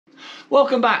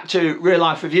Welcome back to Real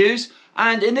Life Reviews,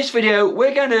 and in this video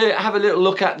we're going to have a little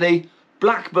look at the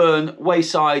Blackburn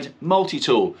Wayside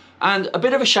Multitool, and a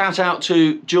bit of a shout out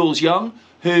to Jules Young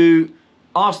who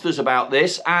asked us about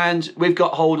this, and we've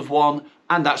got hold of one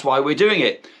and that's why we're doing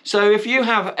it. So if you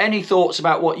have any thoughts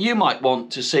about what you might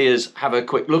want to see us have a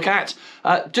quick look at,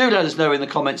 do let us know in the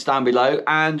comments down below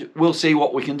and we'll see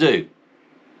what we can do.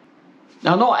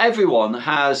 Now, not everyone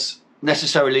has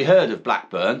necessarily heard of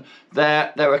Blackburn.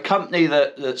 They're a company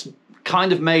that's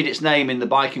kind of made its name in the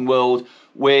biking world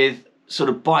with sort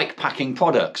of bike packing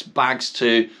products, bags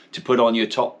to put on your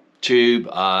top tube,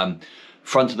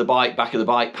 front of the bike, back of the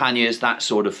bike, panniers, that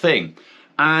sort of thing.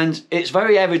 And it's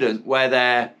very evident where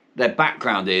their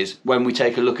background is when we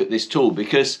take a look at this tool,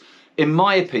 because in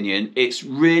my opinion it's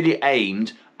really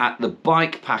aimed at the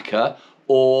bike packer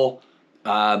or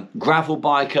gravel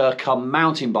biker come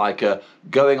mountain biker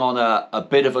going on a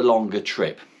bit of a longer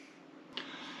trip.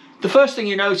 The first thing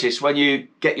you notice when you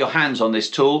get your hands on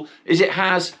this tool is it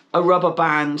has a rubber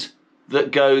band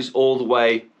that goes all the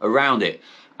way around it.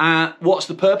 What's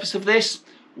the purpose of this?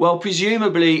 Well,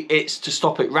 presumably it's to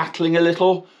stop it rattling a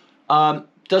little.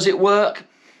 Does it work?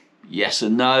 Yes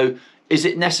and no. Is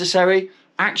it necessary?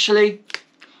 Actually,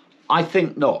 I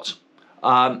think not.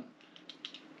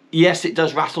 Yes, it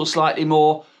does rattle slightly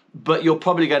more, but you're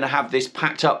probably going to have this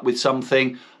packed up with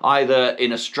something, either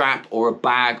in a strap or a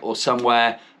bag or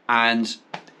somewhere, and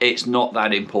it's not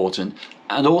that important.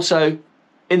 And also,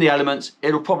 in the elements,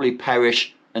 it'll probably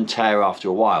perish and tear after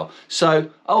a while. So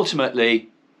ultimately,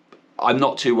 I'm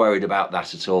not too worried about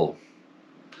that at all.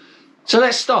 So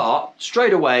let's start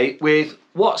straight away with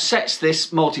what sets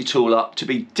this multi-tool up to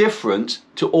be different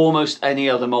to almost any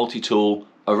other multi-tool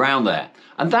around there.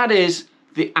 And that is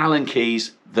the Allen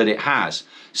keys that it has.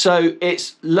 So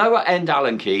it's lower end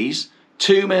Allen keys,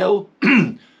 2mm,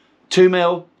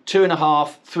 2mm,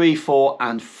 2.5, 3, 4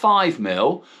 and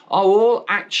 5mm are all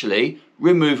actually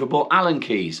removable Allen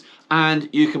keys, and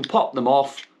you can pop them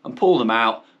off and pull them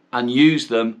out and use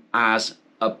them as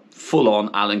a full-on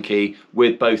Allen key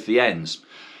with both the ends.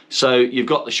 So you've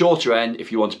got the shorter end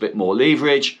if you want a bit more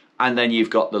leverage, and then you've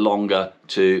got the longer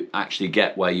to actually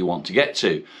get where you want to get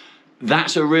to.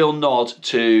 That's a real nod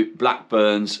to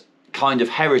Blackburn's kind of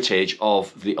heritage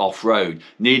of the off-road,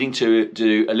 needing to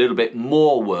do a little bit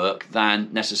more work than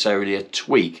necessarily a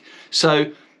tweak.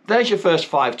 So there's your first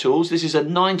 5 tools. This is a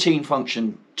 19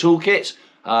 function toolkit,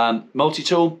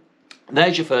 multi-tool.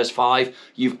 There's your first 5.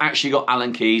 You've actually got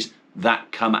Allen keys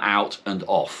that come out and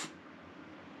off.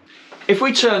 If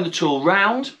we turn the tool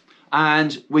round,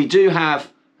 and we do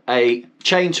have a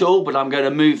chain tool, but I'm going to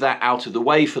move that out of the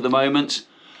way for the moment,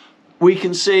 we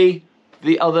can see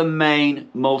the other main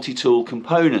multi-tool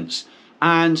components.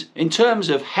 And in terms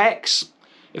of hex,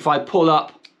 if I pull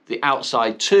up the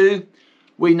outside 2,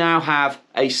 we now have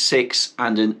a 6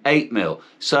 and an 8mm.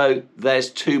 So there's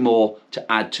 2 more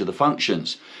to add to the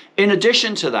functions. In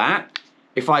addition to that,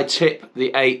 if I tip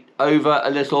the 8 over a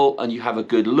little and you have a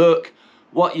good look,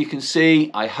 what you can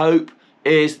see, I hope,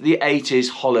 is the 8 is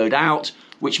hollowed out,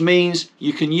 which means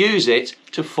you can use it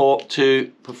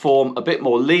to perform a bit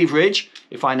more leverage.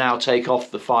 If I now take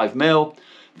off the 5mm,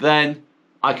 then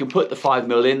I can put the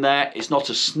 5mm in there. It's not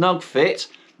a snug fit,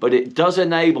 but it does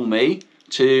enable me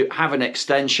to have an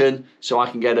extension so I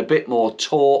can get a bit more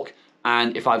torque,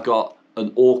 and if I've got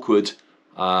an awkward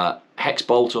hex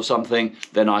bolt or something,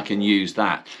 then I can use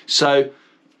that. So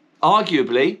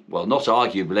arguably, well, not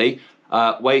arguably,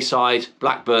 Wayside,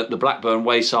 Blackburn, the Blackburn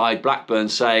Wayside, Blackburn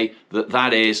say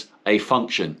that is a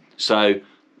function. So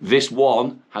this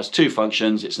one has 2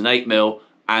 functions. It's an 8mm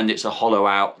and it's a hollow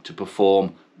out to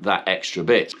perform that extra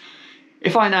bit.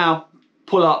 If I now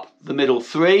pull up the middle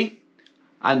 3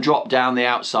 and drop down the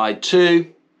outside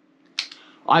 2,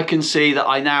 I can see that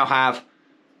I now have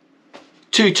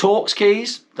 2 Torx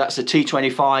keys. That's a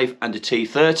T25 and a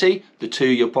T30, the 2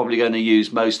 you're probably going to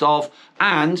use most of,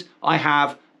 and I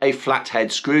have a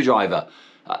flathead screwdriver,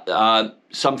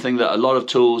 something that a lot of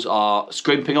tools are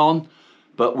scrimping on,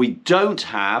 but we don't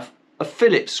have a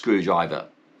Phillips screwdriver.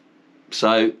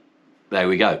 So there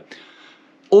we go.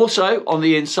 Also on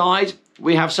the inside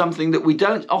we have something that we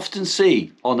don't often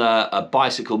see on a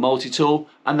bicycle multi-tool,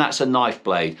 and that's a knife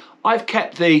blade. I've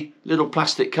kept the little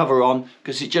plastic cover on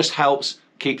because it just helps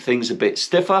keep things a bit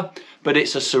stiffer, but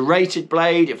it's a serrated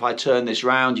blade. If I turn this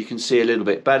round you can see a little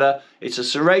bit better. It's a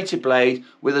serrated blade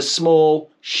with a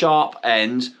small sharp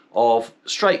end of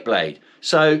straight blade.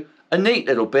 So a neat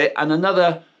little bit, and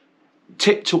another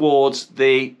tip towards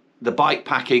the bike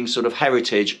packing sort of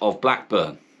heritage of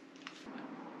Blackburn.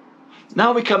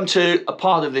 Now we come to a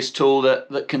part of this tool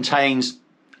that contains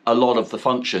a lot of the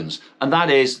functions, and that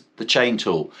is the chain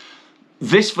tool.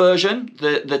 This version,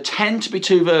 there tend to be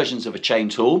two versions of a chain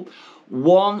tool.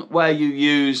 One where you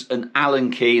use an Allen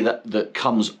key that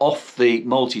comes off the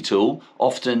multi-tool,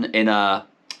 often in a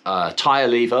tyre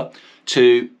lever,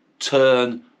 to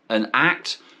turn an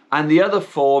act. And the other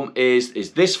form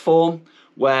is this form,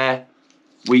 where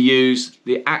we use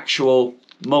the actual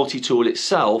multi-tool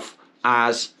itself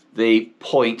as the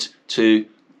point to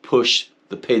push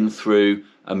the pin through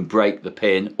and break the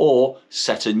pin, or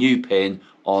set a new pin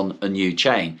on a new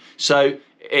chain. So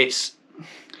it's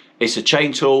a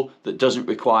chain tool that doesn't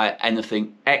require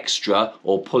anything extra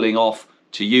or pulling off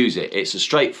to use it. It's a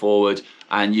straightforward,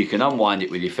 and you can unwind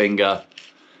it with your finger,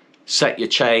 set your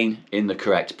chain in the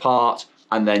correct part,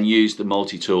 and then use the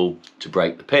multi-tool to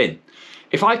break the pin.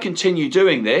 If I continue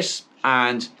doing this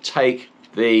and take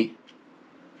the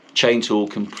chain tool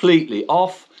completely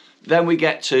off, then we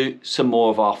get to some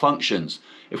more of our functions.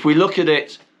 If we look at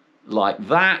it like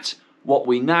that, what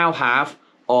we now have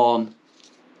on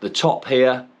the top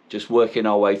here, just working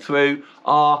our way through,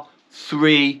 are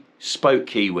 3 spoke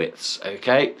key widths.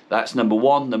 Okay, that's number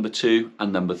 1, number 2,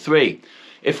 and number 3.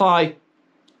 If I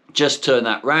just turn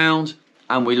that round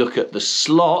and we look at the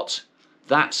slot,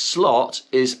 that slot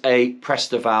is a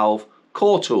Presta valve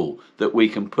core tool that we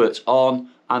can put on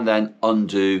and then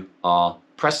undo our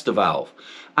Presta valve.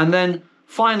 And then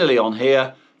finally on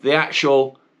here, the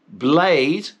actual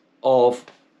blade of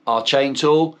our chain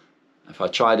tool. If I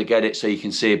try to get it so you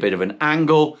can see a bit of an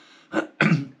angle,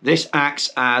 this acts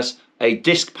as a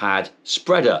disc pad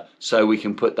spreader, so we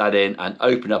can put that in and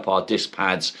open up our disc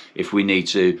pads if we need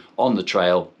to on the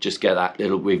trail. Just get that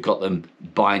little, we've got them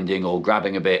binding or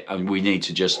grabbing a bit, and we need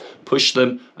to just push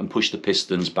them and push the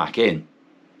pistons back in.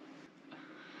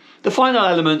 The final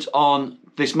element on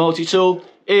this multi-tool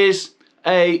is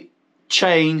a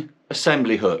chain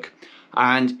assembly hook,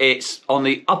 and it's on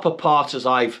the upper part as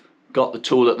I've got the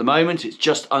tool at the moment. It's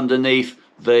just underneath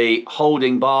the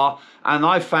holding bar, and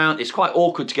I've found it's quite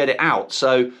awkward to get it out,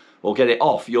 or get it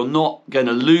off. You're not going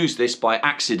to lose this by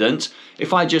accident.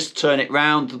 If I just turn it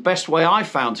round, the best way I've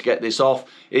found to get this off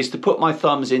is to put my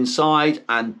thumbs inside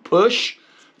and push.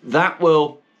 That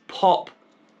will pop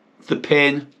the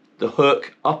pin, the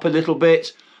hook, up a little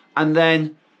bit, and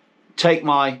then take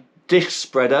my disc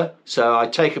spreader. So I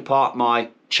take apart my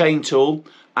chain tool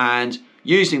and,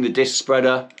 using the disc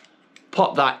spreader,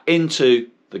 pop that into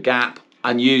the gap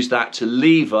and use that to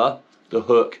lever the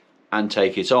hook and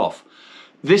take it off.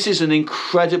 This is an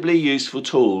incredibly useful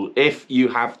tool if you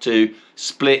have to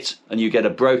split and you get a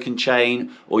broken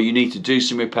chain, or you need to do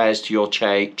some repairs to your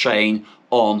chain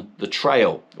on the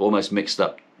trail. Almost mixed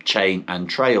up chain and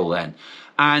trail then.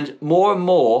 And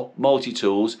more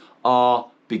multi-tools are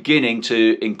beginning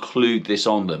to include this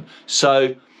on them.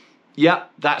 So yeah,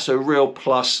 that's a real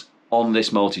plus on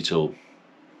this multi-tool.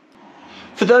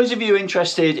 For those of you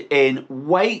interested in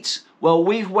weight, well,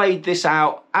 we've weighed this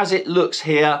out as it looks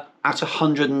here at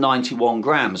 191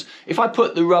 grams. If I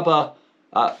put the rubber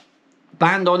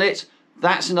band on it,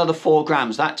 that's another 4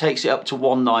 grams. That takes it up to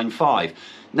 195.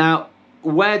 Now,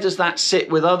 where does that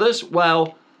sit with others?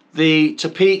 Well, the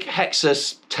Topeak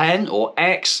Hexus 10 or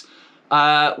X,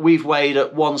 we've weighed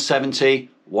at 170,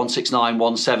 169,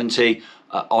 170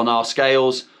 on our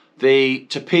scales. The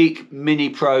Topeak Mini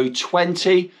Pro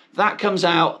 20, that comes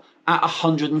out at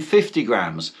 150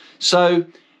 grams. So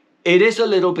it is a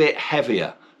little bit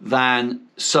heavier than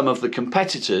some of the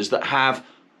competitors that have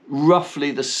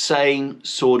roughly the same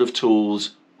sort of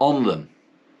tools on them.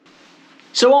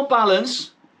 So on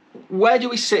balance, where do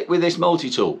we sit with this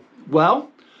multi-tool? Well,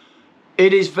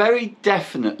 it is very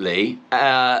definitely,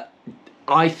 I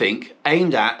think,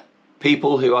 aimed at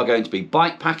people who are going to be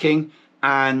bike packing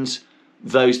and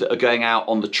those that are going out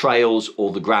on the trails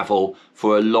or the gravel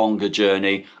for a longer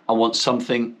journey and want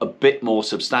something a bit more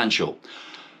substantial.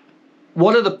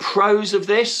 What are the pros of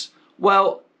this?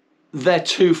 Well, they're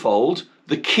twofold.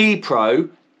 The key pro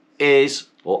is,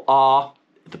 or are,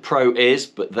 the pro is,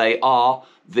 but they are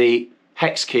the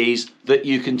hex keys that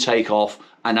you can take off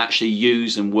and actually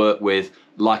use and work with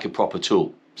like a proper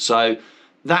tool. So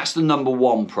that's the number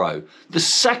 1 pro. The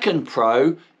second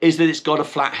pro is that it's got a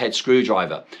flathead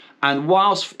screwdriver. And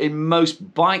whilst in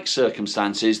most bike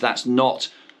circumstances that's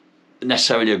not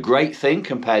necessarily a great thing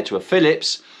compared to a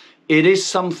Phillips, it is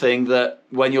something that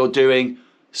when you're doing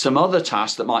some other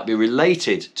tasks that might be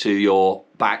related to your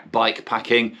bike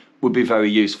packing would be very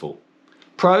useful.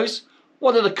 Pros?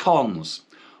 What are the cons?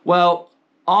 Well,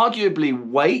 arguably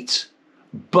weight,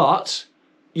 but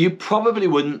you probably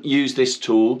wouldn't use this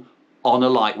tool on a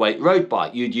lightweight road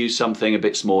bike. You'd use something a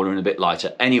bit smaller and a bit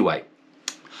lighter anyway.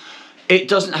 It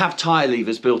doesn't have tyre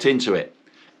levers built into it.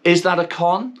 Is that a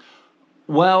con?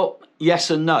 Well, yes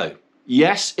and no.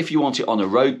 Yes, if you want it on a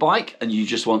road bike and you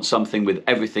just want something with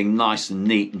everything nice and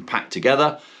neat and packed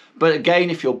together. But again,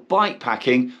 if you're bike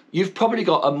packing, you've probably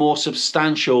got a more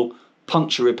substantial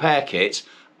puncture repair kit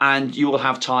and you will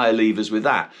have tyre levers with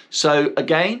that. So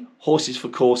again, horses for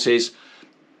courses,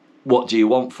 what do you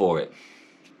want for it?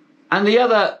 And the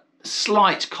other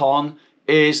slight con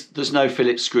is there's no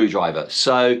Phillips screwdriver.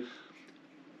 So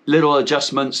little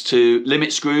adjustments to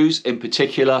limit screws in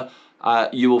particular,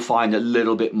 you will find a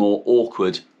little bit more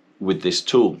awkward with this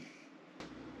tool.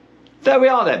 There we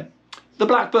are then, the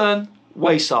Blackburn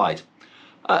Wayside.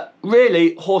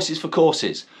 Really horses for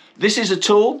courses. This is a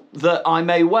tool that I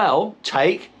may well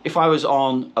take if I was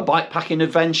on a bike packing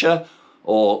adventure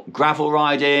or gravel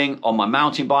riding on my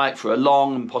mountain bike for a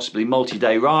long and possibly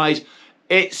multi-day ride.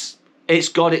 It's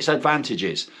got its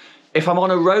advantages. If I'm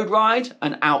on a road ride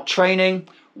and out training,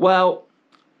 well,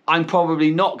 I'm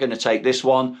probably not going to take this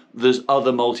one. There's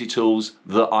other multi-tools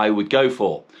that I would go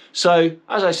for. So,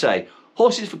 as I say,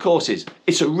 horses for courses,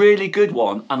 it's a really good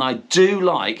one, and I do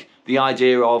like the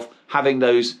idea of having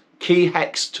those key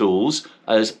hex tools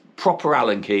as proper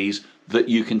Allen keys that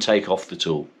you can take off the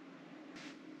tool.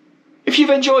 If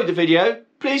you've enjoyed the video,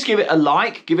 please give it a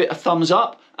like, give it a thumbs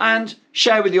up, and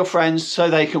share with your friends so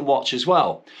they can watch as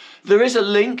well. There is a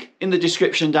link in the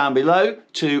description down below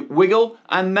to Wiggle,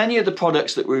 and many of the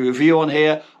products that we review on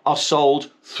here are sold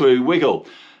through Wiggle.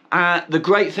 The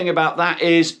great thing about that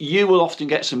is you will often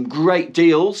get some great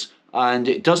deals, and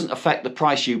it doesn't affect the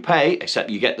price you pay, except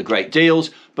you get the great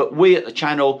deals, but we at the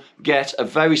channel get a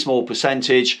very small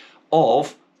percentage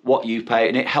of what you pay,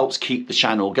 and it helps keep the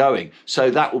channel going. So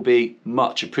that will be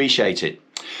much appreciated.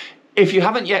 If you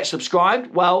haven't yet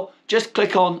subscribed, well, just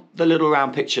click on the little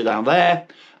round picture down there.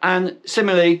 And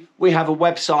similarly, we have a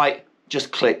website,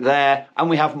 just click there, and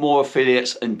we have more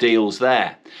affiliates and deals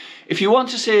there. If you want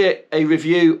to see a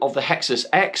review of the Hexus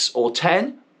X or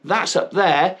 10, that's up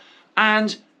there,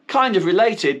 and kind of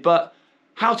related, but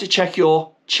how to check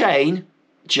your chain,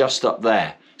 just up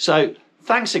there. So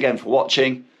thanks again for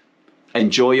watching.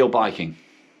 Enjoy your biking.